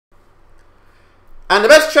And the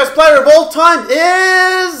best chess player of all time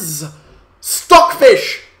is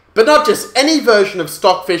Stockfish. But not just any version of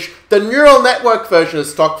Stockfish, the neural network version of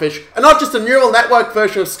Stockfish. And not just the neural network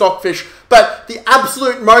version of Stockfish, but the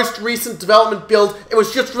absolute most recent development build. It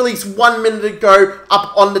was just released 1 minute ago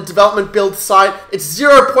up on the development build site. It's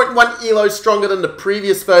 0.1 ELO stronger than the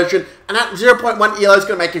previous version. And that 0.1 ELO is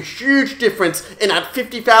going to make a huge difference in that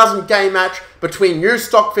 50,000 game match between new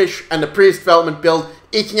Stockfish and the previous development build,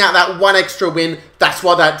 eking out that 1 extra win. That's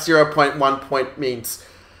what that 0.1 point means.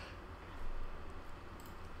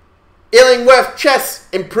 Illingworth Chess,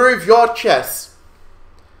 improve your chess.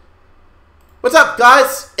 What's up,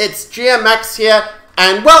 guys? It's GM Max here,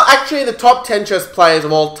 and well, actually the top 10 chess players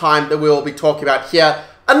of all time that we will be talking about here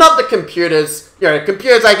are not the computers. You know,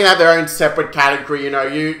 computers, they can have their own separate category, you know,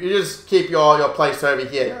 you just keep your place over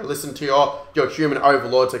here, you know, listen to your human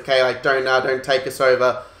overlords, okay, like don't take us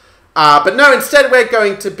over. But no, instead we're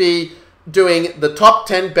going to be doing the top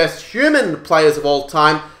 10 best human players of all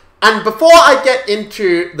time. And before I get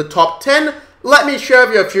into the top 10, let me share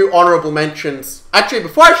with you a few honorable mentions. Actually,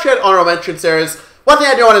 before I share honorable mentions, there is one thing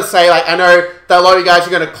I do want to say. Like, I know that a lot of you guys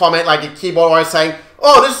are going to comment, like, a keyboard warrior saying,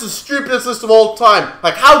 oh, this is the stupidest list of all time.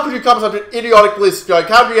 Like, how could you come up with such an idiotic list? Like,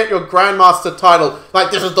 how do you get your Grandmaster title?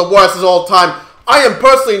 Like, this is the worst of all time. I am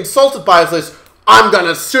personally insulted by this list. I'm going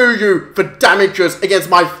to sue you for damages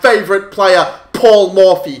against my favorite player, Paul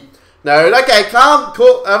Morphy. No, okay,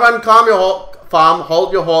 cool. Everyone calm your farm,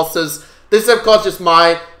 hold your horses. This is, of course, just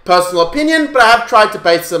my personal opinion, but I have tried to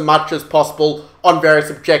base as much as possible on various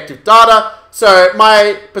objective data. So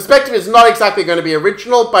my perspective is not exactly going to be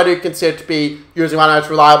original, but I do consider it to be using one of the most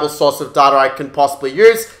reliable sources of data I can possibly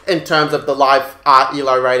use in terms of the live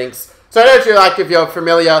ELO ratings. So I don't really like if you're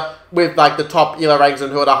familiar with like the top ELO ratings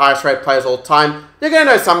and who are the highest rated players of all time. You're going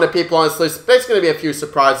to know some of the people on this list, but there's going to be a few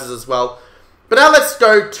surprises as well. But now let's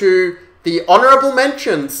go to the honorable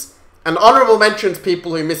mentions. And honorable mentions,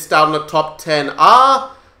 people who missed out on the top 10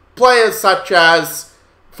 are players such as,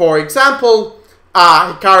 for example,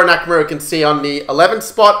 Hikaru Nakamura can see on the 11th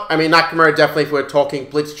spot. I mean, Nakamura definitely, if we're talking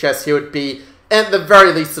Blitz chess, he would be at the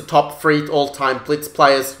very least the top 3 all-time Blitz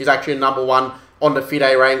players. He's actually number 1 on the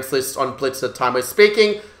FIDE rankings list on Blitz at the time we're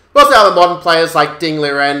speaking. We also have the modern players like Ding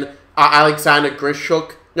Liren, Alexander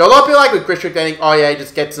Grishuk. You know, a lot of people like with Grishuk, they think, oh yeah, he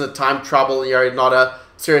just gets into time trouble, you know, not a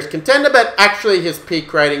serious contender, but actually his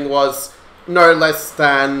peak rating was no less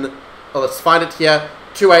than, well, let's find it here,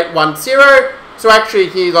 2810. So actually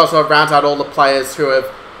he also rounds out all the players who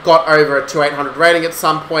have got over a 2800 rating at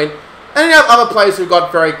some point. And then you have other players who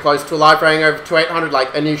got very close to a live rating over 2800, like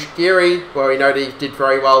Anish Giri, where we know that he did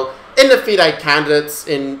very well in the FIDE candidates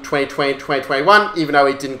in 2020 2021, even though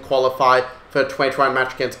he didn't qualify for the 2021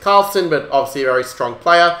 match against Carlsen, but obviously a very strong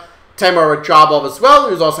player. Temur Rajabov as well,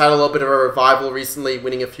 who's also had a little bit of a revival recently,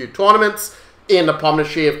 winning a few tournaments. Ian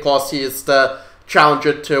Nepomniachtchi, of course, he is the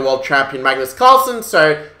challenger to world champion Magnus Carlsen,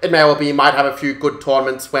 so it may well be he might have a few good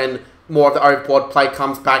tournaments when more of the overboard play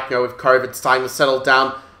comes back, you know, with COVID starting to settle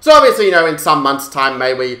down. So obviously, you know, in some months' time,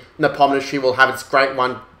 maybe Nepomniachtchi will have its great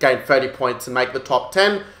one, gain 30 points and make the top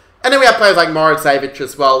 10. And then we have players like Morozevich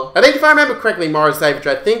as well. I think if I remember correctly, Morozevich,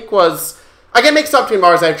 I think was... I get mixed up between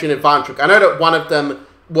Morozevich and Ivanchuk. I know that one of them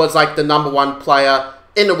was like the number 1 player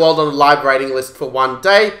in the world on the live rating list for one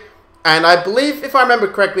day. And I believe, if I remember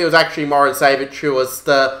correctly, it was actually Morozevich who was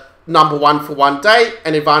the number 1 for one day,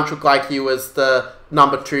 and Ivanchuk, like, he was the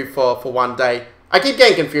number 2 for one day. I keep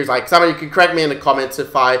getting confused, like, some of you can correct me in the comments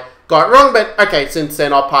if I got it wrong, but okay, since they're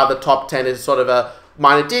not part of the top 10 is sort of a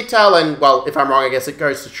minor detail, and well, if I'm wrong, I guess it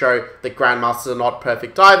goes to show that Grandmasters are not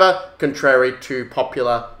perfect either, contrary to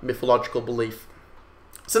popular mythological belief.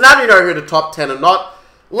 So now that you know who the top 10 are not,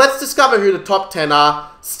 let's discover who the top 10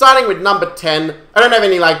 are, starting with number 10. I don't have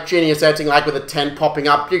any, like, genius editing, like, with a 10 popping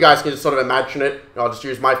up. You guys can just sort of imagine it. I'll just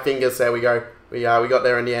use my fingers. There we go. We got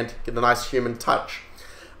there in the end. Get the nice human touch.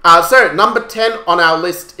 So, number 10 on our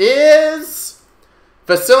list is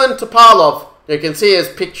Vasilin Topalov. You can see his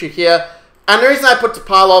picture here. And the reason I put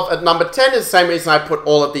Topalov at number 10 is the same reason I put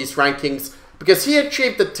all of these rankings, because he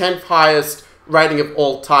achieved the 10th highest rating of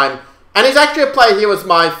all time. And he's actually a player, he was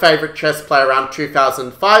my favorite chess player around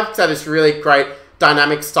 2005, because he had this really great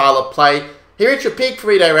dynamic style of play. He reached a peak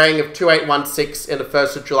FIDE rating of 2816 in the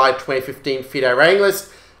 1st of July 2015 FIDE rating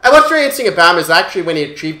list. And what's really interesting about him is actually when he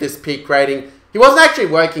achieved this peak rating, he wasn't actually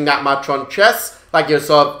working that much on chess. Like, he was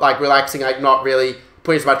sort of like relaxing, like not really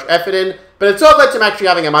putting as much effort in. But it sort of led to him actually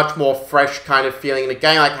having a much more fresh kind of feeling in the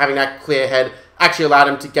game, like having that clear head actually allowed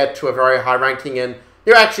him to get to a very high ranking, and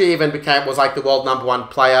he actually even was like the world number 1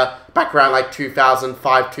 player back around like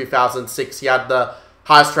 2005, 2006. He had the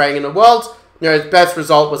highest rating in the world. You know, his best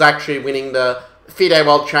result was actually winning the FIDE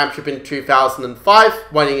World Championship in 2005,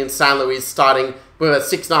 winning in San Luis, starting with a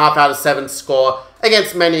 6.5 out of 7 score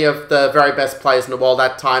against many of the very best players in the world at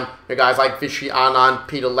that time. You know, guys like Vishy Anand,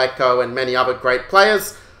 Peter Lecco, and many other great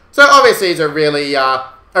players. So obviously he's a really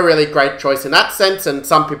great choice in that sense, and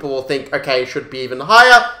some people will think, okay, he should be even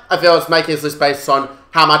higher. If I was making his list based on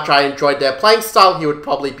how much I enjoyed their playing style, he would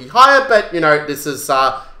probably be higher, but, you know, this is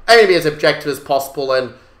aiming to be as objective as possible,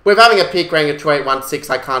 and with having a peak rank of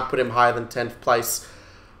 2816, I can't put him higher than 10th place.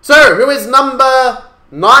 So, who is number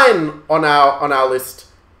 9 on our list?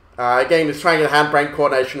 Again, just trying to get hand-brain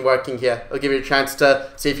coordination working here. I'll give you a chance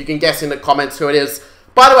to see if you can guess in the comments who it is.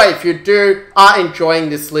 By the way, if you are enjoying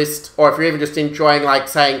this list, or if you're even just enjoying, like,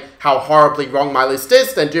 saying how horribly wrong my list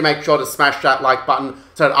is, then do make sure to smash that like button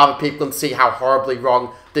so that other people can see how horribly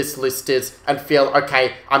wrong this list is and feel,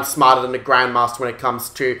 okay, I'm smarter than the Grandmaster when it comes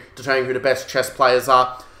to determining who the best chess players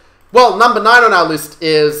are. Well, number 9 on our list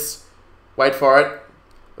is, wait for it,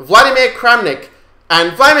 Vladimir Kramnik.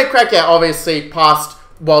 And Vladimir Kramnik, yeah, obviously past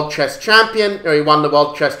World Chess Champion. You know, he won the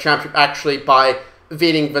World Chess Championship actually by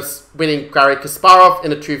winning Garry Kasparov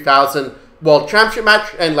in the 2000 World Championship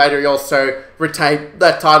match, and later he also retained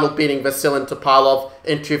that title, beating Vasilin Topalov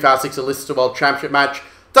in 2006 Elista World Championship match.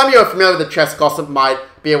 Some of you are familiar with the Chess Gossip might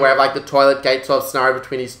be aware of like the toilet gate sort of scenario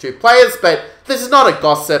between these two players, but this is not a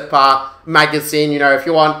gossip magazine. You know, if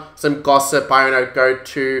you want some gossip, I don't know, go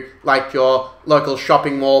to like your local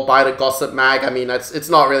shopping mall, buy the gossip mag. I mean, it's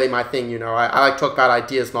not really my thing, you know. I like to talk about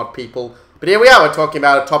ideas, not people. But here we are, we're talking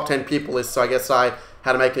about a top 10 people list, so I guess I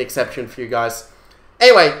had to make an exception for you guys.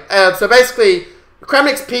 Anyway, so basically,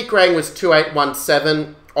 Kramnik's peak rating was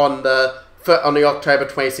 2817 on the October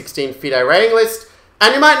 2016 FIDE rating list.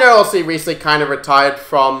 And you might know also he recently kind of retired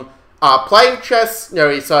from playing chess. You know,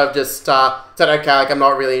 he sort of just said, okay, like I'm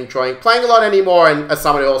not really enjoying playing a lot anymore. And as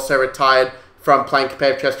someone who also retired from playing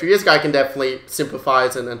competitive chess 2 years ago, I can definitely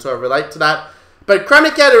sympathize and sort of relate to that. But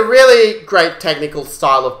Kramnik had a really great technical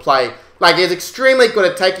style of play. Like, he's extremely good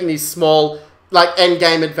at taking these small, like,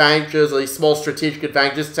 endgame advantages or these small strategic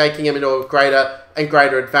advantages, taking him into a greater and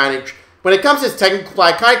greater advantage. When it comes to his technical play,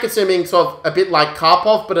 I kind of consider him sort of a bit like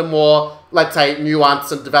Karpov, but a more, let's say,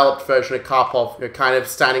 nuanced and developed version of Karpov. You're kind of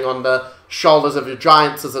standing on the shoulders of your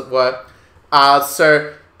giants, as it were.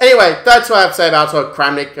 So, anyway, that's what I have to say about sort of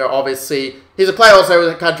Kramnik. Obviously, he's a player also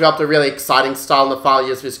who kind of developed a really exciting style in the final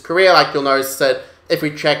years of his career. Like, you'll notice that if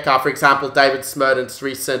we check, for example, David Smerdon's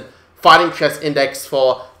recent Fighting Chess Index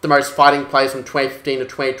for the most fighting players from 2015 to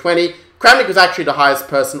 2020, Kramnik was actually the highest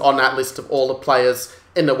person on that list of all the players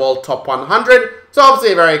in the world top 100. So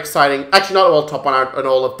obviously a very exciting, actually not the world top 100, and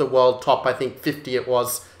all of the world top, I think 50 it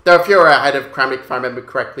was. There were a few ahead of Kramnik, if I remember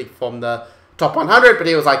correctly, from the top 100, but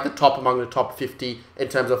he was like the top among the top 50 in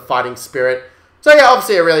terms of fighting spirit. So yeah,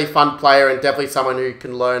 obviously a really fun player and definitely someone who you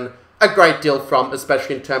can learn a great deal from,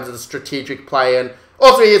 especially in terms of the strategic play. And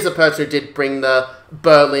also he is a person who did bring the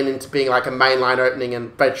Berlin into being like a mainline opening,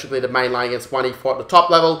 and basically the mainline against one he fought at the top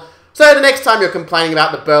level. So the next time you're complaining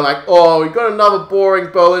about the Berlin, like, oh, we got another boring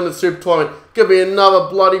Berlin in the Super Tournament, could be another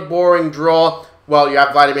bloody boring draw, well, you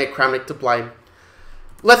have Vladimir Kramnik to blame.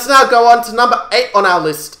 Let's now go on to number 8 on our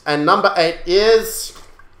list, and number 8 is,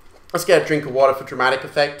 let's get a drink of water for dramatic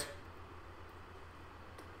effect.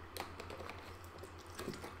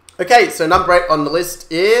 Okay, so number 8 on the list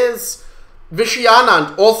is Vishy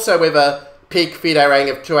Anand, also with a peak FIDE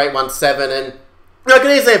rating of 2817, and I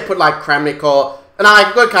could easily have put like Kramnik or, and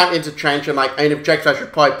I could kind of interchange them, like, in objective I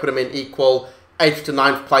should probably put him in equal 8th to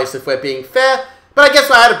 9th place if we're being fair, but I guess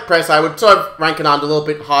if I had a press I would sort of rank Anand a little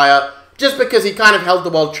bit higher, just because he kind of held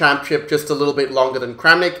the World Championship just a little bit longer than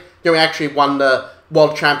Kramnik. You know, he actually won the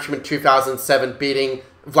World Championship in 2007, beating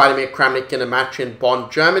Vladimir Kramnik in a match in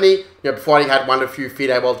Bonn, Germany. You know, before he had won a few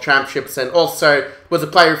FIDE World Championships, and also was a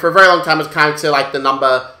player who for a very long time was kind of like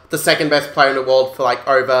the second best player in the world for like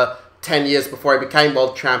over 10 years before he became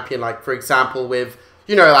world champion. Like, for example, with,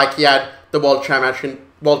 you know, like he had the World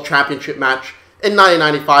Championship match in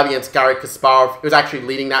 1995 against Garry Kasparov. He was actually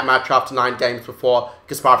leading that match after 9 games before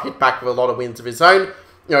Kasparov hit back with a lot of wins of his own.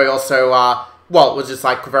 You know, he also, well, was just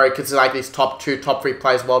like very considered like these top 2, top 3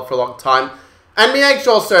 players in the world for a long time. And he managed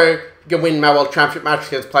to also win my World Championship match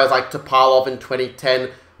against players like Topalov in 2010,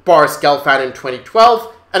 Boris Gelfand in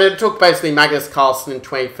 2012, and it took basically Magnus Carlsen in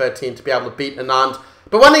 2013 to be able to beat Anand.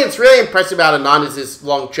 But one thing that's really impressive about Anand is his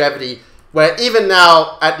longevity, where even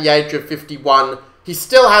now, at the age of 51, he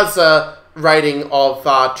still has a rating of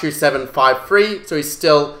 2753, so he's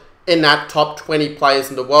still in that top 20 players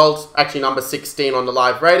in the world, actually number 16 on the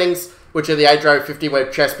live ratings, which are the age over 50, where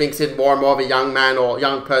chess being considered more and more of a young man or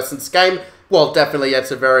young person's game. Well, definitely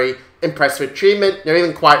that's a very impressive achievement. You know,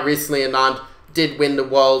 even quite recently, Anand did win the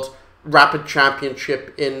World Rapid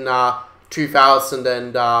Championship in 2000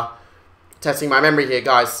 and testing my memory here,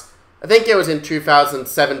 guys. I think it was in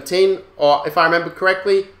 2017, or if I remember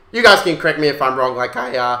correctly. You guys can correct me if I'm wrong. Like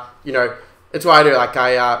you know, it's what I do. Like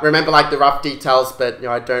I remember like the rough details, but you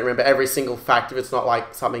know I don't remember every single fact if it's not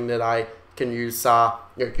like something that I can use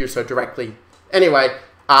use so directly. Anyway,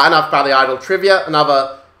 enough about the idle trivia.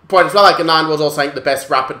 Another point as well. Like Anand was also the best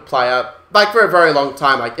rapid player, like for a very long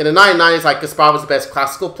time. Like in the 1990s, like Kasparov was the best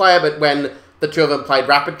classical player, but when the two of them played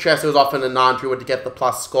rapid chess, it was often Anand who would get the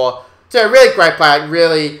plus score. So a really great player, like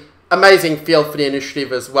really amazing feel for the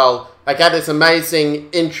initiative as well. Like had this amazing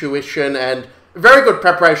intuition and very good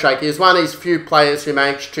preparation. Like he's one of these few players who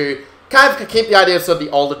managed to kind of keep the ideas of the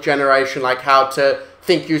older generation, like how to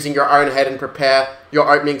think using your own head and prepare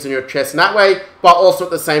your openings in your chess in that way, while also at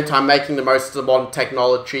the same time making the most of the modern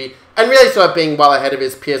technology and really sort of being well ahead of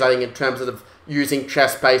his peers, I think, in terms of using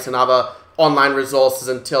ChessBase and other online resources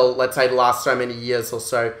until, let's say, the last so many years or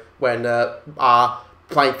so when our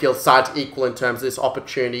playing field started to equal in terms of this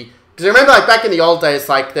opportunity. Because I remember, like, back in the old days,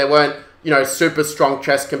 like, there weren't, you know, super strong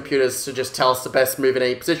chess computers to just tell us the best move in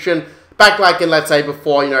any position. Back, like, in, let's say,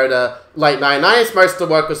 before, you know, the late 1990s, most of the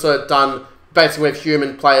work was sort of done basically with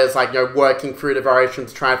human players, like, you know, working through the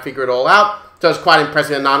variations, trying to figure it all out. So it was quite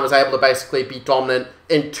impressive that Anand was able to basically be dominant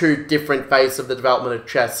in two different phases of the development of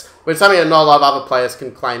chess, which is something that not a lot of other players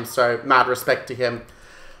can claim, so mad respect to him.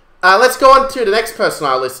 Let's go on to the next person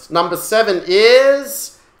on our list. Number 7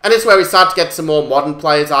 is... And this is where we start to get some more modern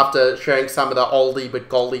players after sharing some of the oldie but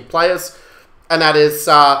goldie players. And that is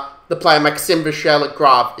the player Maxime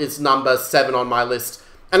Vachier-Lagrave is number 7 on my list.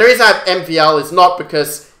 And the reason I have MVL is not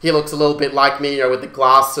because he looks a little bit like me, you know, with the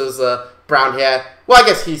glasses, brown hair. Well, I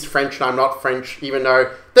guess he's French and I'm not French, even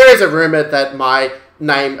though there is a rumour that my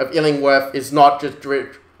name of Illingworth is not just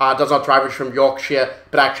does not derive from Yorkshire,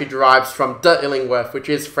 but actually derives from de Illingworth, which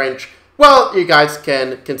is French. Well, you guys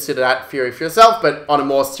can consider that theory for yourself, but on a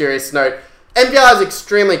more serious note, MVL has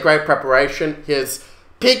extremely great preparation. His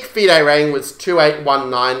peak FIDE rating was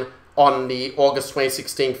 2819 on the August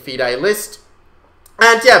 2016 FIDE list.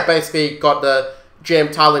 And yeah, basically got the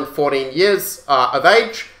GM title in 14 years of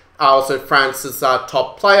age. Also France's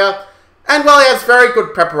top player. And well, he has very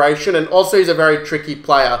good preparation, and also he's a very tricky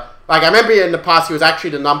player. Like, I remember in the past, he was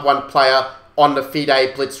actually the #1 player on the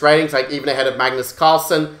FIDE Blitz ratings, like even ahead of Magnus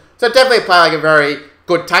Carlsen. So definitely a player like a very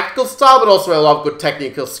good tactical style, but also a lot of good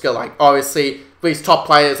technical skill. Like, obviously, these top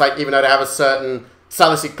players, like, even though they have a certain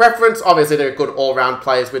stylistic preference, obviously they're good all-round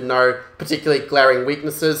players with no particularly glaring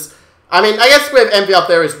weaknesses. I mean, I guess with MVL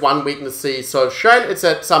there is one weakness he's sort of shown. It's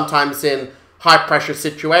that sometimes in high-pressure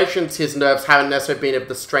situations, his nerves haven't necessarily been of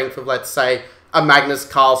the strength of, let's say, a Magnus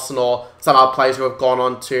Carlsen or some other players who have gone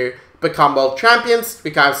on to become world champions.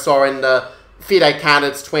 We kind of saw in the FIDE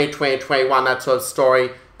candidates 2020 and 21, that sort of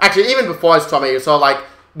story. Actually, even before his time, he was sort of like,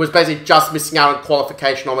 was basically just missing out on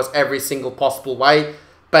qualification almost every single possible way.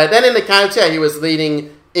 But then in the candidates, yeah, he was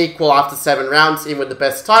leading equal after 7 rounds, even with the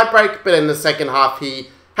best tiebreak. But in the second half, he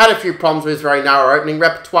had a few problems with his very narrow opening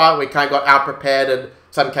repertoire. We kind of got out-prepared, and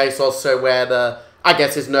some cases also where I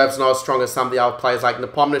guess his nerves are not as strong as some of the other players like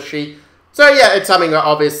Nepomniachtchi. So yeah, it's something that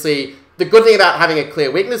obviously, the good thing about having a clear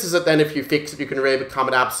weakness is that then if you fix it, you can really become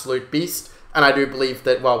an absolute beast. And I do believe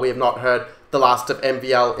that, well, we have not heard the last of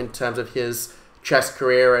MVL in terms of his chess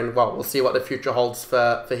career, and well, we'll see what the future holds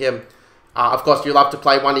for him. Of course, you love to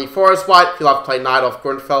play 1e4 as white. If you love to play knight off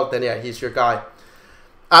Grunfeld, then yeah, he's your guy.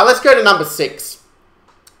 Let's go to number 6.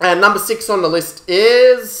 And number 6 on the list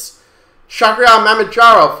is Shahryar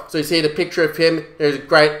Mamedyarov. So you see the picture of him. He's a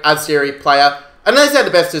great Azeri player. I know he's not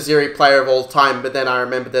the best Azeri player of all time, but then I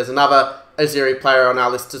remember there's another Azeri player on our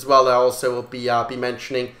list as well that I also will be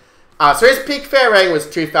mentioning. So his peak fair rating was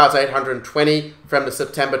 2,820 from the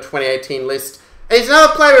September 2018 list. And he's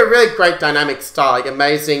another player with a really great dynamic style, like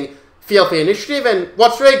amazing feel for the initiative. And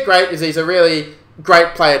what's really great is he's a really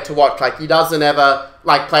great player to watch. Like, he doesn't ever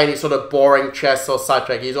like play any sort of boring chess or such.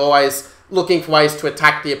 Like, he's always looking for ways to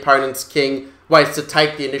attack the opponent's king, ways to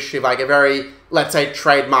take the initiative, like a very, let's say,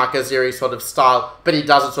 trademark Azeri sort of style. But he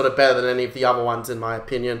does it sort of better than any of the other ones, in my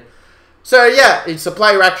opinion. So yeah, he's a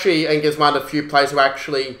player who actually, I think, is one of the few players who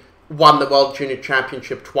actually won the World Junior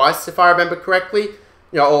Championship twice, if I remember correctly.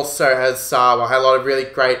 You know, also has had a lot of really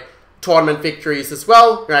great tournament victories as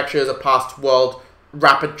well. He actually is a past World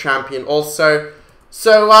Rapid Champion also.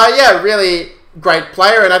 So yeah, really great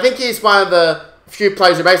player. And I think he's one of the few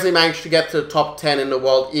players who basically managed to get to the top 10 in the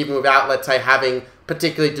world, even without, let's say, having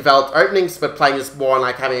particularly developed openings, but playing just more on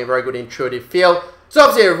like having a very good intuitive feel. So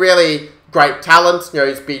obviously a really great talent. You know,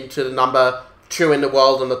 he's been to the number 2 in the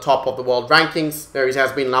world and the top of the world rankings. There he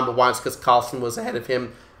has been number 1 because Carlsen was ahead of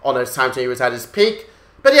him on those times when he was at his peak.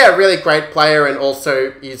 But yeah, really great player, and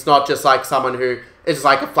also he's not just like someone who is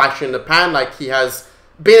like a flash in the pan. Like, he has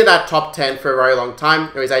been in that top 10 for a very long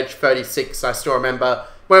time. He's age 36. I still remember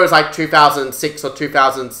when it was like 2006 or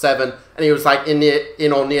 2007, and he was like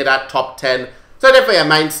in or near that top 10. So definitely a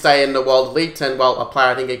mainstay in the world elite, and well, a player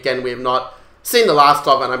I think again we have not seen the last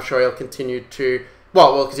of, and I'm sure he'll continue to,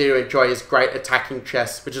 well, we'll continue to enjoy his great attacking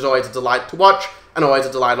chess, which is always a delight to watch, and always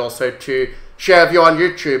a delight also to share with you on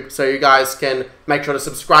YouTube, so you guys can make sure to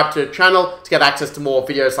subscribe to the channel to get access to more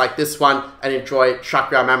videos like this one, and enjoy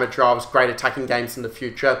Shakhriyar Mamedov's great attacking games in the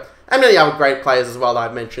future, and many other great players as well that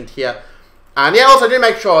I've mentioned here. And yeah, also do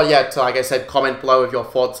make sure, yeah, to, like I said, comment below with your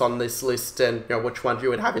thoughts on this list, and you know, which one you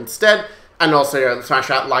would have instead, and also, you know, smash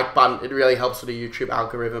that like button. It really helps with the YouTube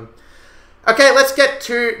algorithm. Okay, let's get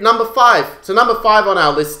to number 5. So number 5 on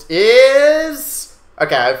our list is...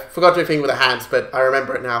 Okay, I forgot to do a thing with the hands, but I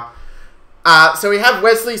remember it now. So we have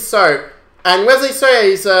Wesley So. And Wesley So,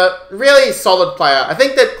 he's a really solid player. I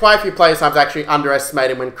think that quite a few players have actually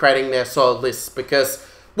underestimated him when creating their solid lists, because,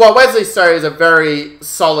 well, Wesley So is a very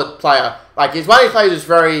solid player. Like, he's one of these players who's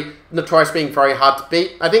very notorious for being very hard to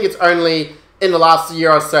beat. I think it's only in the last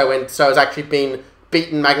year or so when So has actually been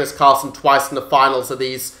beaten Magnus Carlsen twice in the finals of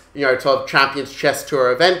these, you know, sort of Champions Chess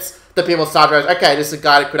Tour events, that people start to realize, okay, this is a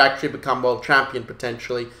guy that could actually become world champion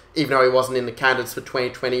potentially, even though he wasn't in the candidates for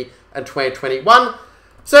 2020 and 2021.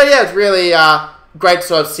 So yeah, it's really great to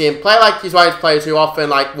sort of see him play. Like, he's one of those players who often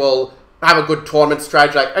like will have a good tournament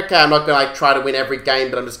strategy. Like, okay, I'm not going to like try to win every game,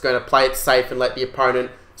 but I'm just going to play it safe and let the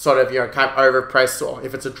opponent sort of, you know, kind of overpress, or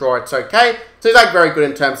if it's a draw, it's okay. So he's like very good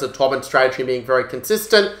in terms of tournament strategy, being very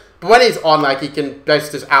consistent. But when he's on, like, he can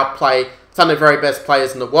basically just outplay some of the very best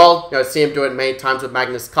players in the world. You know, see him do it many times with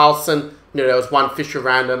Magnus Carlsen. You know, there was one Fischer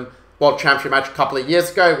Random World Championship match a couple of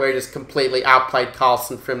years ago where he just completely outplayed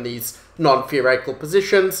Carlsen from these non-theoretical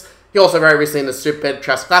positions. He also very recently in the Super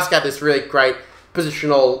Chess Classic had this really great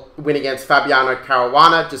positional win against Fabiano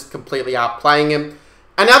Caruana, just completely outplaying him.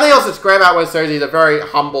 And the other thing else that's great about Wesley is he's a very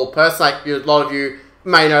humble person. Like, a lot of you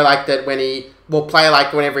may know, like, that when he will play,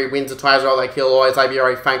 like, whenever he wins a tie, like, he'll always, like, be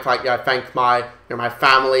very thankful, like, you know, thank my, you know, my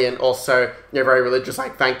family, and also, you know, very religious,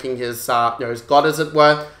 like, thanking his, you know, his God, as it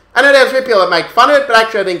were. I know there's people that make fun of it, but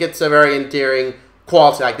actually I think it's a very endearing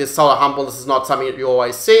quality. Like, this sort of humbleness is not something that you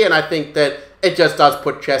always see, and I think that it just does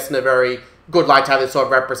put chess in a very good light to have this sort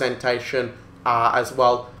of representation as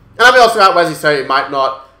well. And I mean, also about Wesley So, you might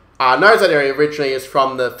not know that he originally is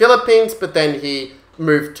from the Philippines, but then he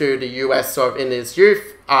moved to the US sort of in his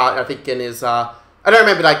youth. I think in his, I don't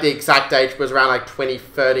remember like the exact age, but it was around like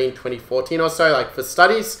 2013, 2014 or so, like for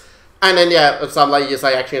studies. And then, yeah, some later years,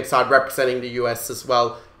 they actually started representing the US as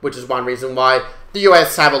well, which is one reason why the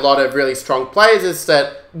US have a lot of really strong players, is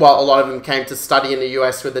that, well, a lot of them came to study in the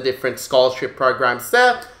US with the different scholarship programs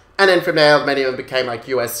there. And then from there, many of them became like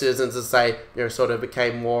US citizens as they, you know, sort of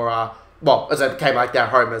became more, well, as they became like their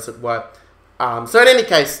home, as it were. So in any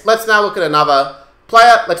case, let's now look at another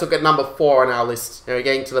player. Let's look at number 4 on our list. You know,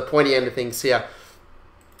 getting to the pointy end of things here.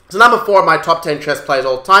 So number 4 of my top 10 chess players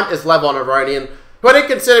all time is Levon Aronian, who I do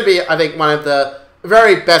consider to be, I think, one of the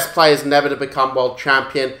very best players never to become world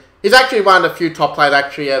champion. He's actually one of the few top players I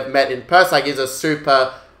actually have met in person. Like, he's a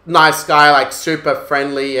super nice guy, like super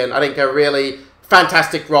friendly, and I think a really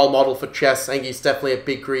fantastic role model for chess. I think he's definitely a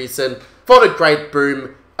big reason for the great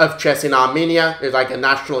boom of chess in Armenia. He's like a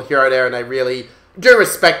national hero there, and they really do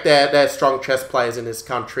respect their strong chess players in this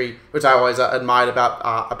country, which I always admired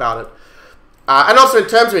about it. And also in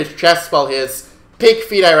terms of his chess, well, his peak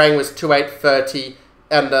FIDE rank was 2830,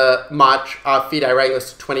 and the March FIDE rank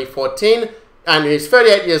was 2014. And he's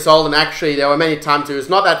 38 years old, and actually there were many times he was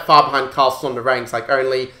not that far behind Carlsen on the ranks, like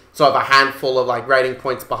only sort of a handful of like rating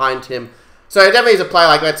points behind him. So definitely is a player,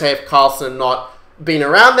 like, let's say if Carlsen had not been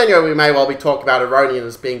around, then, you know, we may well be talking about Aronian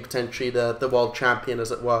as being potentially the world champion,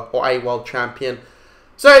 as it were, or a world champion.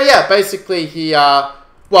 So yeah, basically he,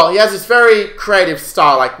 well, he has this very creative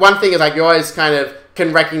style. Like, one thing is, like, you always kind of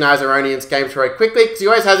can recognize Aronian's games very quickly, because he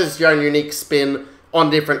always has his own unique spin on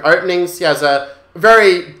different openings. He has a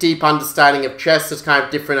very deep understanding of chess that's kind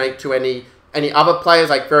of different to any other players,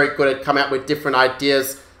 like very good at coming up with different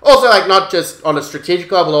ideas. Also, like, not just on a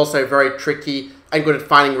strategic level, also very tricky and good at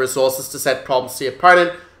finding resources to set problems to the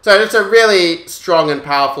opponent. So it's a really strong and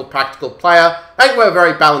powerful practical player. I think we're a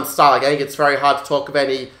very balanced style. Like, I think it's very hard to talk of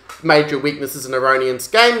any major weaknesses in Aronian's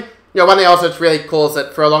game. You know, one thing also that's really cool is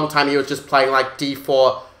that for a long time he was just playing like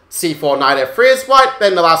d4, c4, knight f3 as white.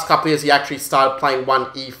 Then the last couple of years he actually started playing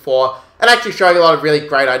 1e4 and actually showing a lot of really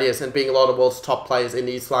great ideas and being a lot of the world's top players in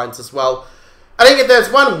these lines as well. I think if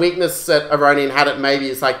there's one weakness that Aronian had, it maybe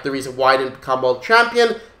is like the reason why he didn't become world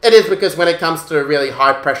champion. It is because when it comes to a really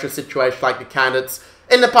high pressure situation like the candidates,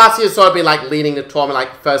 in the past he has sort of been like leading the tournament,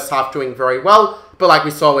 like first half doing very well, but like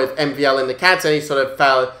we saw with MVL in the Canton, he sort of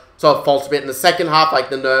falls a bit in the second half, like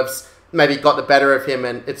the nerves maybe got the better of him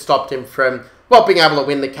and it stopped him from, well, being able to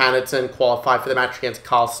win the Canton and qualify for the match against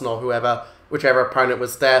Carlsen or whichever opponent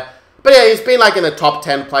was there. But yeah, he's been like in the top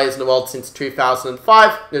 10 players in the world since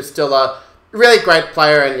 2005. He's still a really great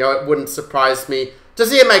player, and it wouldn't surprise me to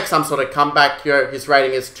see him make some sort of comeback. His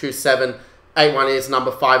rating is 2.781. He is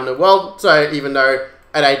number 5 in the world. So even though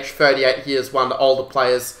at age 38 he is one of the older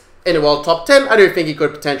players in the world top 10, I do think he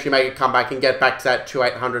could potentially make a comeback and get back to that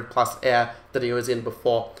 2.800 plus air that he was in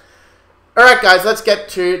before. Alright guys, let's get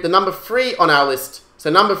to the number 3 on our list. So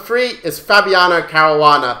number 3 is Fabiano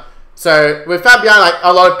Caruana. So with Fabiano, like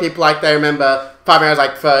a lot of people, like they remember Fabiano's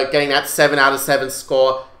like for getting that 7 out of 7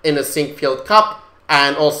 score in the Sinkfield Cup,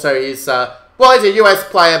 and also he's he's a US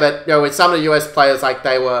player, but with some of the US players, like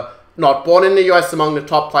they were not born in the US. Among the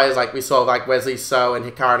top players, like we saw like Wesley So and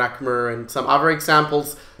Hikaru Nakamura and some other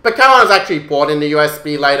examples. But Caruana was actually born in the US, but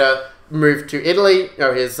he later moved to Italy.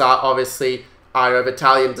 His obviously of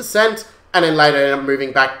Italian descent, and then later ended up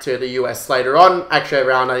moving back to the US later on. Actually,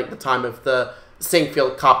 around I think the time of the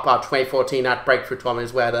Sinkfield Cup 2014, that breakthrough tournament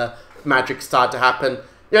is where the magic started to happen.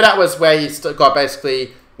 That was where he got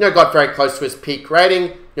basically, got very close to his peak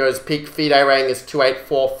rating. His peak FIDE rating is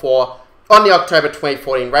 2844 on the October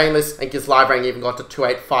 2014 rating list. I think his live rating even got to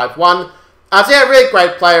 2851. So yeah, really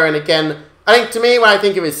great player. And again, I think to me, when I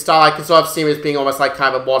think of his style, I can sort of see him as being almost like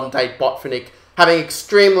kind of a modern day Botvinnik, having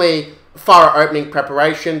extremely thorough opening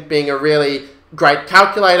preparation, being a really great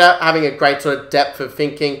calculator, having a great sort of depth of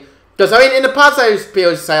thinking. Because, I mean, in the past, I used to be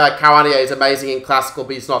able to say, like, Caruana is amazing in classical,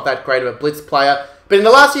 but he's not that great of a blitz player. But in the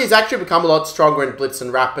last year, he's actually become a lot stronger in blitz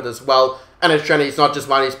and rapid as well. And it's shown he's not just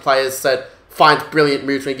one of these players that finds brilliant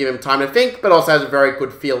moves when you give him time to think, but also has a very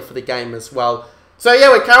good feel for the game as well. So,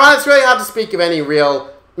 yeah, with Caruana, it's really hard to speak of any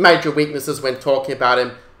real major weaknesses when talking about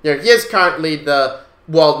him. He is currently the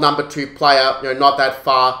world number 2 player, not that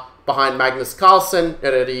far behind Magnus Carlsen.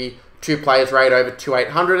 The 2 players rate over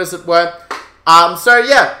 2,800, as it were. So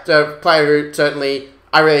yeah, the player who certainly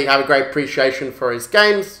I really have a great appreciation for his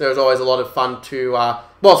games. There was always a lot of fun to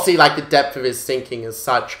see like the depth of his thinking as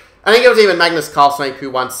such. I think it was even Magnus Carlsen who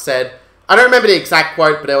once said, I don't remember the exact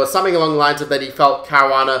quote, but there was something along the lines of that he felt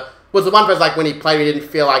Caruana was the one person like when he played, he didn't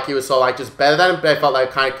feel like he was sort of like just better than him, but they felt they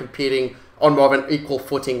were kind of competing on more of an equal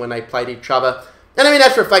footing when they played each other. And I mean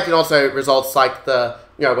that's reflected also results like the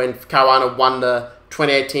when Caruana won the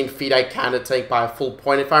 2018 FIDE candidate by a full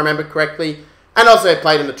point, if I remember correctly. And also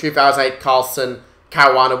played in the 2008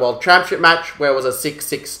 Carlsen-Caruana World Championship match, where it was a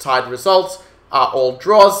 6-6 tied result, all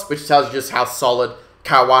draws, which tells you just how solid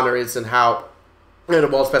Caruana is and how the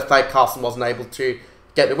world's best player Carlsen wasn't able to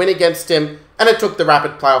get the win against him. And it took the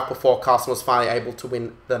rapid playoff before Carlsen was finally able to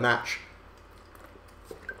win the match.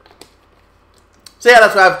 So yeah,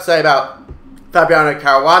 that's what I have to say about Fabiano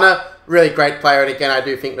Caruana. Really great player, and again, I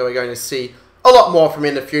do think that we're going to see a lot more from him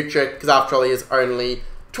in the future, because after all, he is only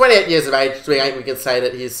 28 years of age, so we can say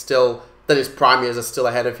that he's still, that his prime years are still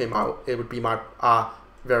ahead of him. It would be my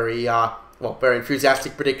very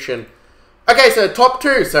enthusiastic prediction. Okay, so top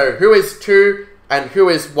 2. So who is 2 and who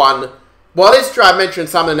is 1? Well, it is true, I mentioned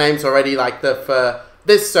some of the names already, like for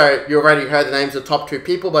this, so you already heard the names of the top 2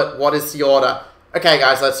 people, but what is the order? Okay,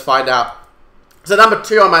 guys, let's find out. So number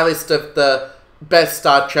 2 on my list of the best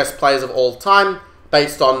chess players of all time,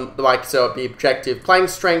 based on the objective playing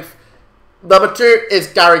strength. Number 2 is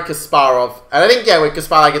Garry Kasparov. And I think, with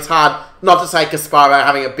Kasparov, it's hard not to say Kasparov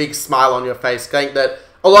having a big smile on your face. I think that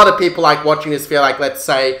a lot of people watching this feel like, let's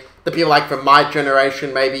say, the people from my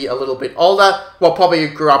generation, maybe a little bit older, probably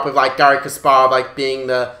grew up with Garry Kasparov being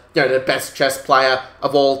the the best chess player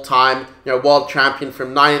of all time. World champion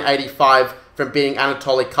from 1985, from beating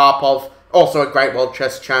Anatoly Karpov, also a great world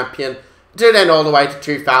chess champion. To then all the way to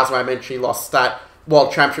 2000, where I mentioned he lost that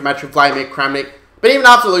world championship match with Vladimir Kramnik. But even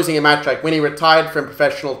after losing a match, when he retired from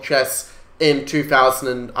professional chess in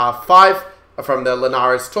 2005 from the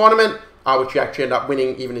Linares tournament, which he actually ended up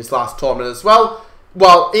winning even his last tournament as well,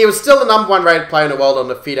 he was still the number 1 rated player in the world on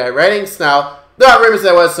the FIDE ratings. Now, there are rumours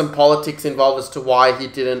there was some politics involved as to why he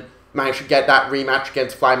didn't manage to get that rematch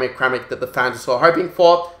against Vladimir Kramnik that the fans are sort of hoping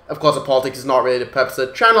for. Of course, the politics is not really the purpose of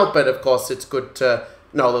the channel, but of course it's good to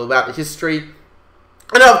know a little about the history.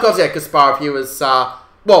 And of course, Kasparov, he was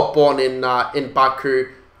born in Baku,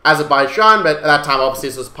 Azerbaijan, but at that time, obviously,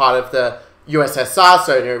 this was part of the USSR,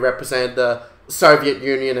 so he represented the Soviet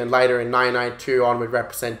Union, and later in 1992 onward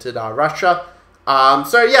represented Russia.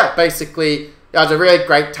 So yeah, basically, he has a really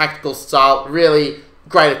great tactical style, really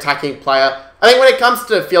great attacking player. I think when it comes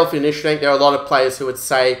to field finish, I think there are a lot of players who would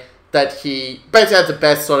say that he basically has the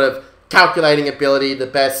best sort of calculating ability, the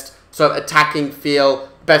best sort of attacking feel,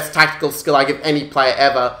 best tactical skill I give any player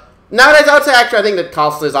ever. Nowadays, I would say actually I think that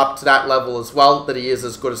Carlsen is up to that level as well, that he is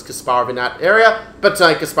as good as Kasparov in that area. But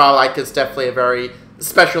Kasparov is definitely a very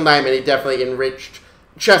special name, and he definitely enriched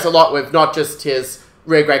chess a lot with not just his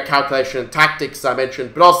really great calculation and tactics, as I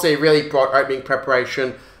mentioned, but also he really brought opening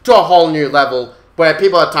preparation to a whole new level, where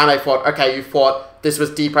people at the time, they thought, okay, you thought this was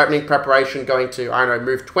deep opening preparation going to, I don't know,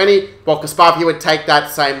 move 20. Well, Kasparov, he would take that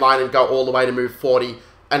same line and go all the way to move 40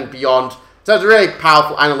 and beyond. So it's a really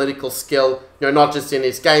powerful analytical skill, not just in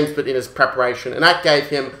his games, but in his preparation. And that gave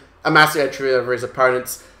him a massive edge over his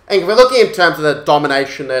opponents. And if we're looking in terms of the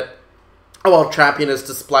domination that a world champion has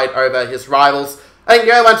displayed over his rivals, I think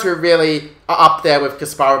the only ones who really are up there with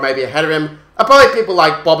Kasparov, maybe ahead of him, are probably people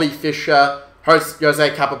like Bobby Fischer,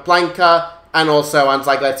 Jose Capablanca, and also ones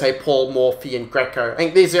like, let's say, Paul Morphy and Greco. I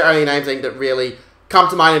think these are the only names that really come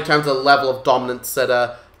to mind in terms of the level of dominance that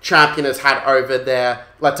a champion has had over their,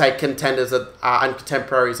 let's say, contenders and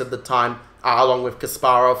contemporaries at the time, along with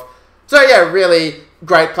Kasparov. So yeah, really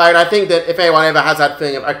great player. And I think that if anyone ever has that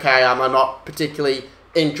feeling of, okay, I'm not particularly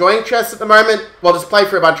enjoying chess at the moment, well, just play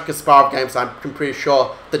for a bunch of Kasparov games. I'm pretty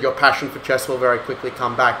sure that your passion for chess will very quickly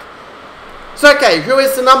come back. So okay, who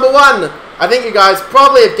is the number one? I think you guys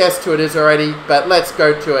probably have guessed who it is already, but let's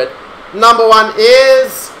go to it. Number one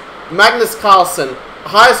is Magnus Carlsen,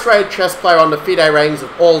 highest rated chess player on the FIDE ratings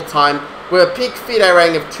of all time, with a peak FIDE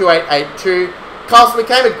rating of 2882. Carlsen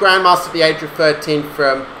became a grandmaster at the age of 13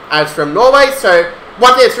 from Norway. So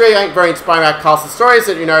one thing that's really very inspiring about Carlsen's story is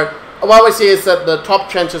that, what we see is that the top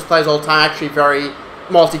chess players of all time are actually very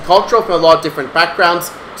multicultural from a lot of different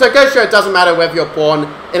backgrounds. So it goes to show it doesn't matter whether you're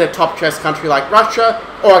born in a top chess country like Russia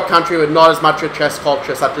or a country with not as much a chess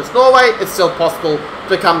culture such as Norway. It's still possible to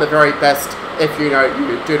become the very best if you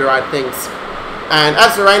do the right things. And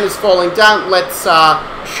as the rain is falling down, let's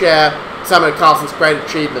share some of Carlsen's great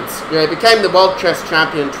achievements. He became the world chess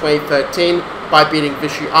champion in 2013 by beating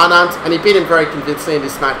Vishy Anand, and he beat him very convincingly in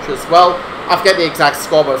this match as well. I forget the exact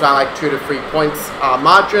score, but it was around like 2 to 3 points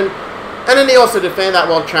margin. And then he also defended that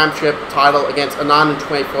world championship title against Anand in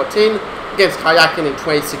 2014, against Karyakin in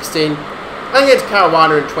 2016, and against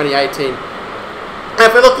Caruana in 2018. And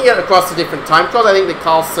if we're looking at it across the different time slots, I think that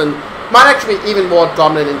Carlsen might actually be even more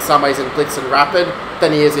dominant in some ways in Blitz and Rapid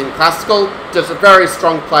than he is in Classical. Just a very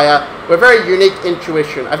strong player with very unique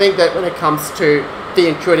intuition. I think that when it comes to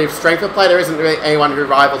the intuitive strength of play, there isn't really anyone who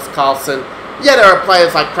rivals Carlsen. Yeah, there are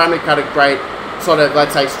players like Kramnik had a great sort of,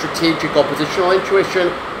 let's say, strategic or positional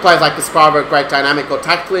intuition. Players like Kasparov have great dynamic or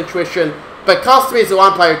tactical intuition. But Carlsen is the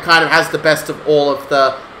one player who kind of has the best of all of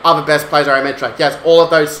the other best players I mentioned. Like, he has all of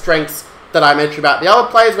those strengths that I mentioned about the other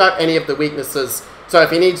players without any of the weaknesses. So if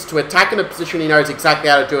he needs to attack in a position, he knows exactly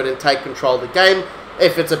how to do it and take control of the game.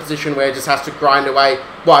 If it's a position where he just has to grind away,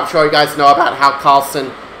 well, I'm sure you guys know about how Carlsen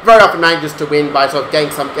very often manages to win by sort of getting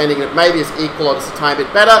some ending that maybe is equal or just a tiny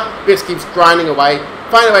bit better, but just keeps grinding away,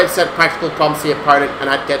 find a way to set practical problems to the opponent, and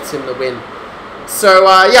that gets him the win. So,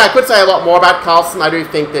 yeah, I could say a lot more about Carlsen. I do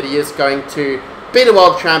think that he is going to be the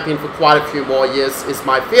world champion for quite a few more years, is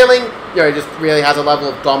my feeling. He just really has a level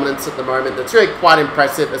of dominance at the moment that's really quite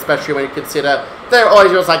impressive, especially when you consider there are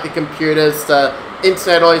always like the computers, the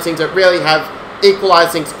internet, all these things that really have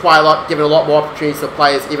equalized things quite a lot, given a lot more opportunities for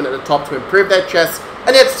players even at the top to improve their chess,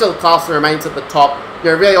 and yet still Carlsen remains at the top.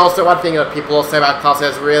 Really also one thing that people also say about Carlsen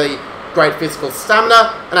is really great physical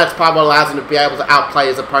stamina, and that's part of what allows him to be able to outplay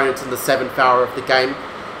his opponents in the 7th hour of the game.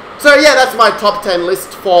 So yeah, that's my top 10 list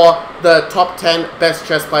for the top 10 best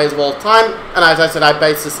chess players of all time, and as I said, I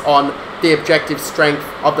base this on the objective strength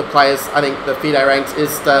of the players. I think the FIDE ranks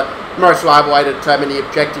is the most reliable way to determine the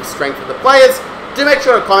objective strength of the players. Do make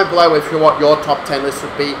sure to comment below with what your top 10 list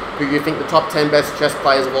would be, who you think the top 10 best chess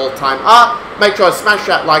players of all time are. Make sure to smash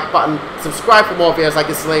that like button, subscribe for more videos like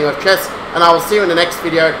this Illingworth Chess, and I will see you in the next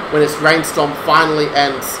video when this rainstorm finally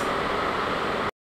ends.